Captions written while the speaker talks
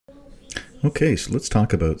Okay, so let's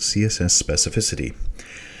talk about CSS specificity.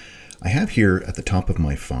 I have here at the top of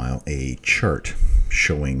my file a chart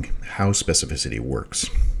showing how specificity works.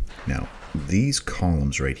 Now, these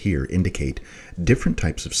columns right here indicate different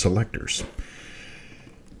types of selectors.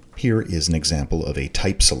 Here is an example of a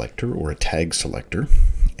type selector or a tag selector,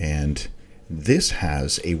 and this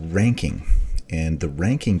has a ranking, and the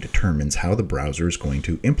ranking determines how the browser is going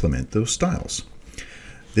to implement those styles.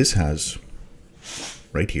 This has,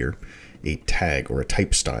 right here, a tag or a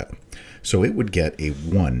type style. So it would get a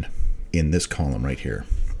 1 in this column right here,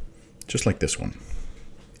 just like this one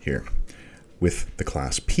here. With the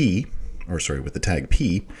class P, or sorry, with the tag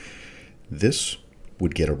P, this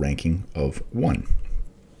would get a ranking of 1.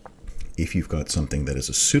 If you've got something that is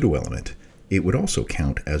a pseudo element, it would also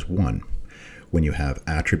count as 1. When you have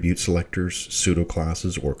attribute selectors, pseudo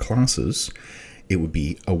classes, or classes, it would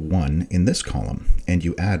be a 1 in this column, and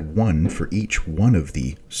you add 1 for each one of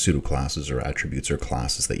the pseudo classes or attributes or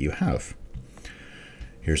classes that you have.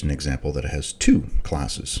 Here's an example that has 2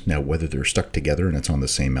 classes. Now, whether they're stuck together and it's on the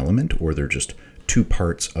same element, or they're just 2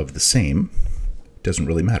 parts of the same, doesn't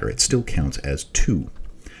really matter. It still counts as 2.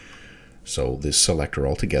 So this selector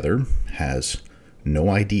altogether has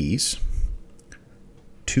no IDs,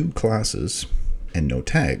 2 classes, and no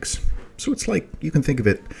tags. So it's like, you can think of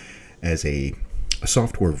it as a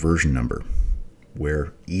software version number,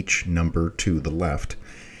 where each number to the left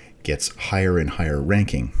gets higher and higher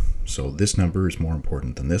ranking. So this number is more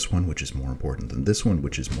important than this one, which is more important than this one,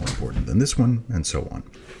 which is more important than this one, and so on.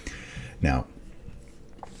 Now,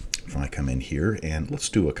 if I come in here and let's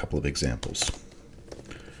do a couple of examples.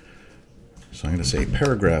 So I'm going to say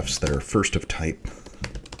paragraphs that are first of type,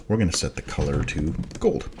 we're going to set the color to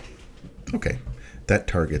gold. Okay, that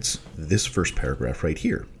targets this first paragraph right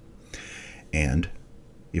here. And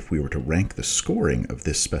if we were to rank the scoring of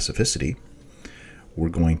this specificity, we're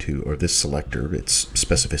going to, or this selector, its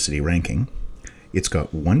specificity ranking, it's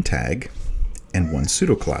got 1 tag and 1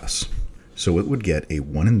 pseudo class. So it would get a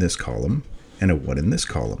 1 in this column and a 1 in this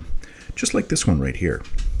column, just like this one right here.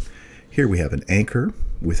 Here we have an anchor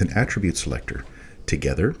with an attribute selector.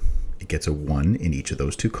 Together, it gets a 1 in each of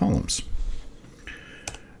those 2 columns.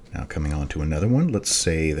 Now coming on to another one, let's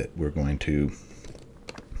say that we're going to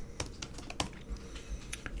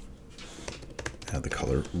have the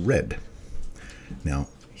color red. Now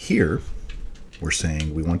here we're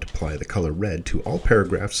saying we want to apply the color red to all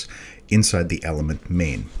paragraphs inside the element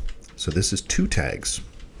main. So this is 2 tags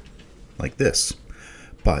like this.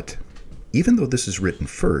 But even though this is written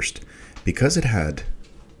first, because it had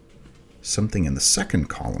something in the second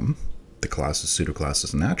column, the classes, pseudo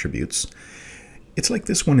classes, and attributes, it's like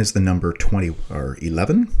this one is the number 20 or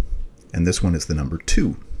 11, and this one is the number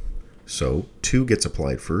 2. So 2 gets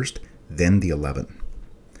applied first, then the 11.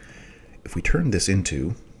 If we turn this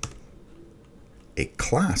into a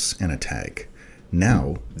class and a tag,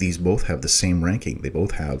 now these both have the same ranking. They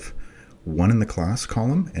both have 1 in the class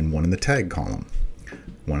column and 1 in the tag column.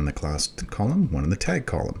 1 in the class column, 1 in the tag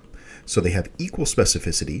column. So they have equal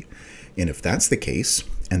specificity, and if that's the case,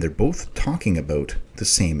 and they're both talking about the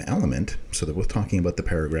same element, so they're both talking about the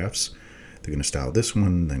paragraphs, they're going to style this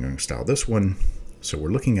one, they're going to style this one. So we're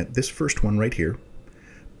looking at this first one right here.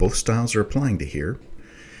 Both styles are applying to here.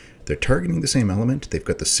 They're targeting the same element. They've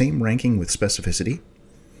got the same ranking with specificity.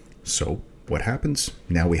 So what happens?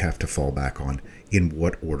 Now we have to fall back on in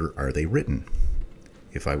what order are they written.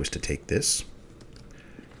 If I was to take this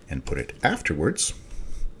and put it afterwards,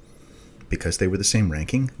 because they were the same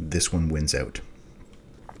ranking, this one wins out.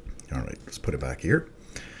 All right, let's put it back here.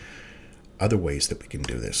 Other ways that we can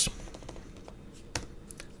do this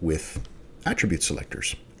with attribute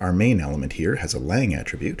selectors. Our main element here has a lang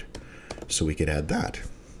attribute, so we could add that.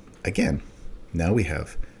 Again, now we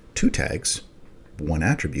have 2 tags, 1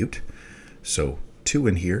 attribute, so 2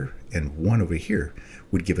 in here and 1 over here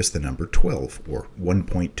would give us the number 12, or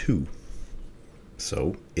 1.2.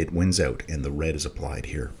 So it wins out, and the red is applied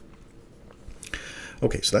here.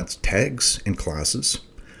 Okay, so that's tags and classes.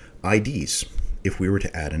 IDs. If we were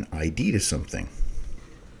to add an ID to something,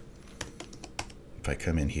 if I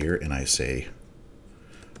come in here and I say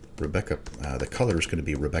Rebecca, the color is going to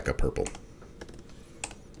be Rebecca purple.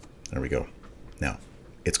 There we go. Now,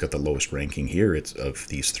 it's got the lowest ranking here. It's of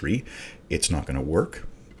these 3. It's not going to work.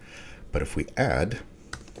 But if we add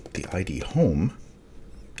the ID home,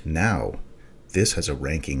 now this has a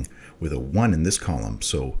ranking with a 1 in this column.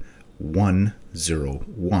 So 1, 0,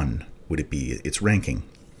 1 would it be its ranking.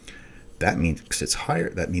 That means it's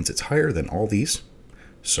higher. That means it's higher than all these.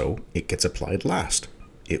 So it gets applied last.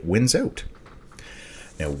 It wins out.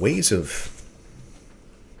 Now, ways of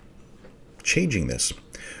changing this,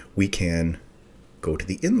 we can go to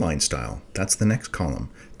the inline style. That's the next column.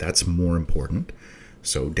 That's more important.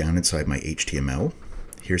 So down inside my HTML,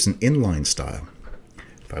 here's an inline style.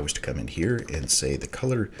 If I was to come in here and say the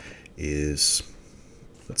color is,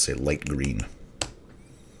 let's say, light green.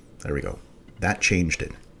 There we go. That changed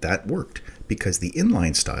it. That worked because the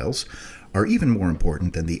inline styles are even more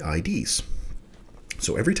important than the IDs.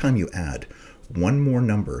 So every time you add one more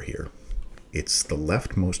number here, it's the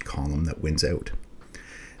leftmost column that wins out.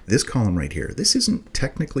 This column right here, this isn't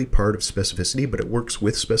technically part of specificity, but it works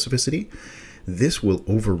with specificity. This will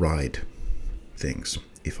override things.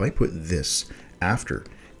 If I put this after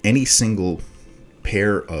any single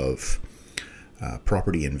pair of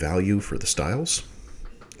property and value for the styles,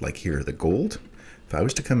 like here, the gold, if I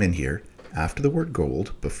was to come in here after the word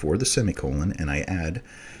gold, before the semicolon, and I add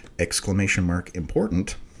exclamation mark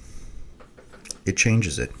important, it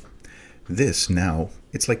changes it. This now,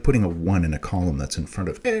 it's like putting a 1 in a column that's in front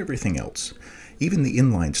of everything else. Even the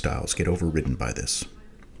inline styles get overridden by this.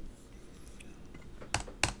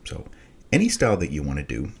 So any style that you want to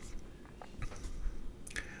do,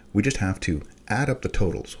 we just have to add up the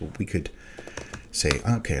totals. So we could say,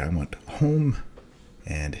 okay, I want home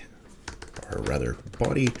and, or rather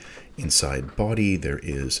body. Inside body, there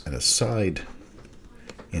is an aside.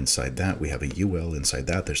 Inside that, we have a UL. Inside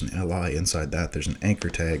that, there's an LI. Inside that, there's an anchor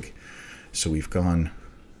tag. So we've gone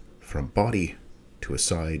from body to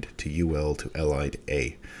aside to UL to LI to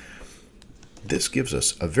A. This gives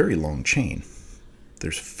us a very long chain.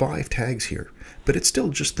 There's 5 tags here, but it's still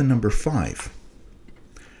just the number 5.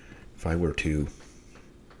 If I were to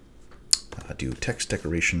do text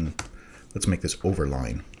decoration, let's make this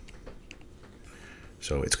overline.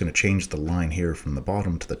 So it's going to change the line here from the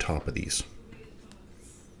bottom to the top of these.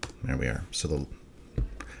 There we are. So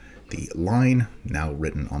the line now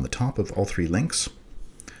written on the top of all 3 links.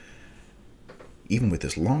 Even with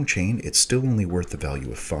this long chain, it's still only worth the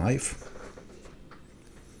value of 5.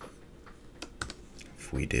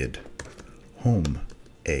 If we did home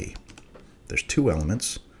A, there's 2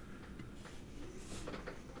 elements.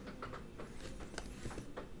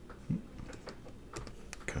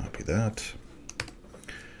 Copy that.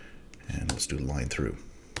 And let's do line through.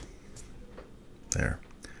 There.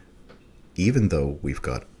 Even though we've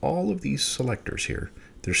got all of these selectors here,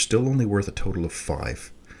 they're still only worth a total of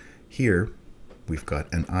 5. Here, we've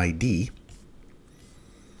got an ID,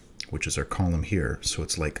 which is our column here. So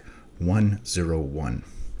it's like 101.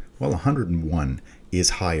 Well, 101 is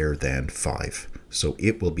higher than 5, so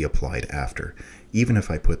it will be applied after. Even if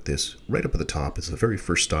I put this right up at the top as the very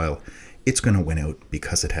first style, it's going to win out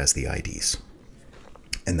because it has the IDs.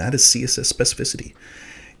 And that is CSS specificity.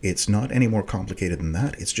 It's not any more complicated than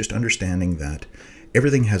that. It's just understanding that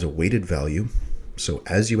everything has a weighted value. So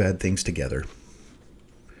as you add things together,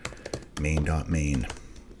 main.main,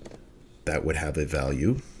 that would have a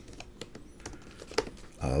value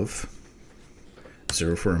of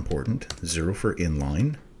 0 for important, 0 for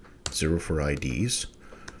inline, 0 for IDs,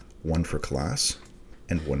 1 for class,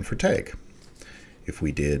 and 1 for tag. If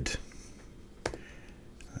we did,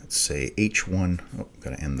 let's say H1, oh,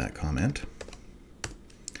 got to end that comment.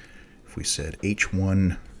 If we said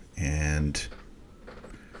H1 and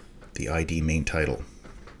the ID main title.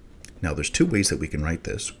 Now there's 2 ways that we can write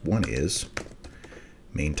this. One is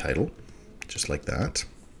main title, just like that.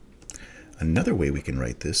 Another way we can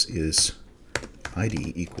write this is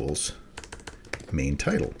ID equals main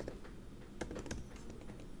title.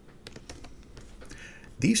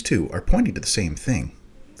 These 2 are pointing to the same thing.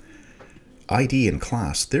 ID and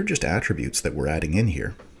class, they're just attributes that we're adding in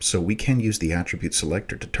here. So we can use the attribute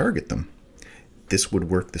selector to target them. This would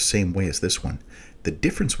work the same way as this one. The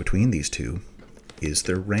difference between these 2 is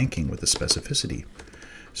their ranking with the specificity.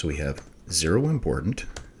 So we have 0 important,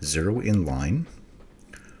 0 inline,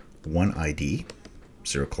 1 ID,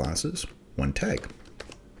 0 classes, 1 tag.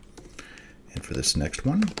 And for this next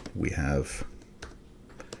one, we have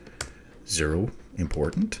 0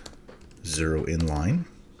 important, 0 inline,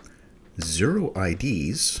 0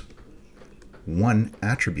 IDs, 1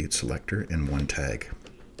 attribute selector, and 1 tag.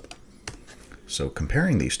 So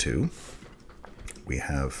comparing these 2, we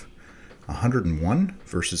have 101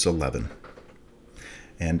 versus 11.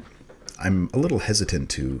 And I'm a little hesitant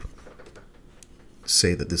to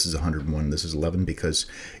say that this is 101, this is 11, because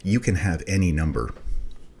you can have any number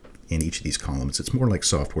in each of these columns. It's more like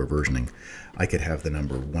software versioning. I could have the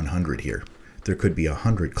number 100 here. There could be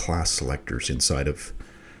 100 class selectors inside of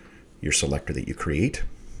your selector that you create,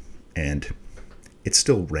 and it's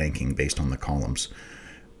still ranking based on the columns.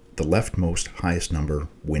 The leftmost highest number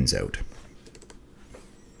wins out.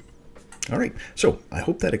 All right, so I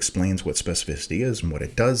hope that explains what specificity is and what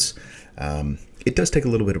it does. It does take a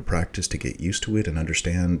little bit of practice to get used to it and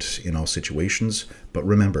understand in all situations, but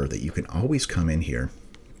remember that you can always come in here.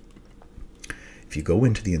 If you go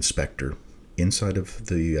into the inspector inside of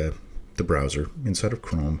the browser, inside of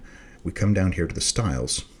Chrome, we come down here to the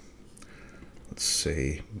styles. Let's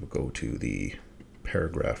say we'll go to the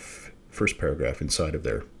paragraph, first paragraph inside of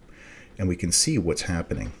there, and we can see what's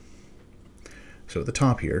happening. So at the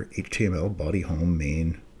top here, HTML, body, home,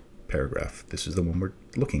 main, paragraph. This is the one we're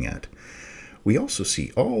looking at. We also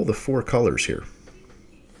see all the 4 colors here.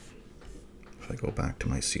 If I go back to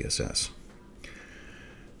my CSS.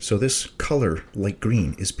 So this color, light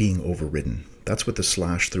green, is being overridden. That's what the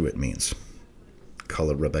slash through it means.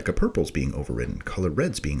 Color Rebecca Purple's being overridden. Color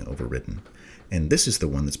red's being overridden. And this is the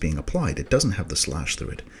one that's being applied. It doesn't have the slash through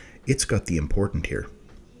it. It's got the important here.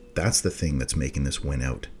 That's the thing that's making this win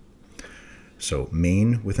out. So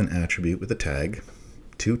main with an attribute with a tag,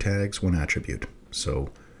 2 tags, 1 attribute.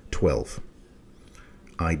 So 12.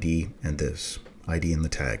 ID and this. ID and the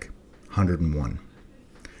tag. 101.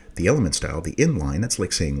 The element style, the inline, that's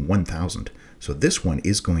like saying 1000. So this one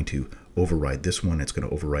is going to override this one. It's going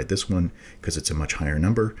to override this one because it's a much higher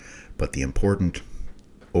number. But the important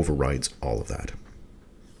overrides all of that.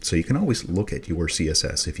 So you can always look at your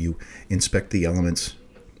CSS. If you inspect the elements,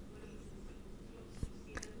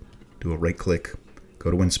 do a right click, go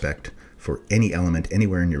to inspect for any element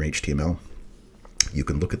anywhere in your HTML. You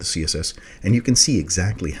can look at the CSS and you can see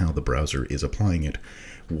exactly how the browser is applying it,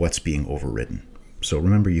 what's being overridden. So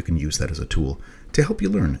remember, you can use that as a tool to help you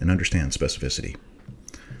learn and understand specificity.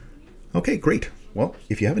 Okay, great. Well,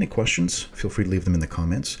 if you have any questions, feel free to leave them in the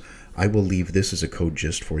comments. I will leave this as a code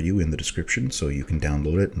gist for you in the description so you can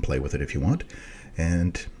download it and play with it if you want.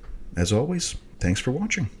 And as always, thanks for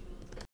watching.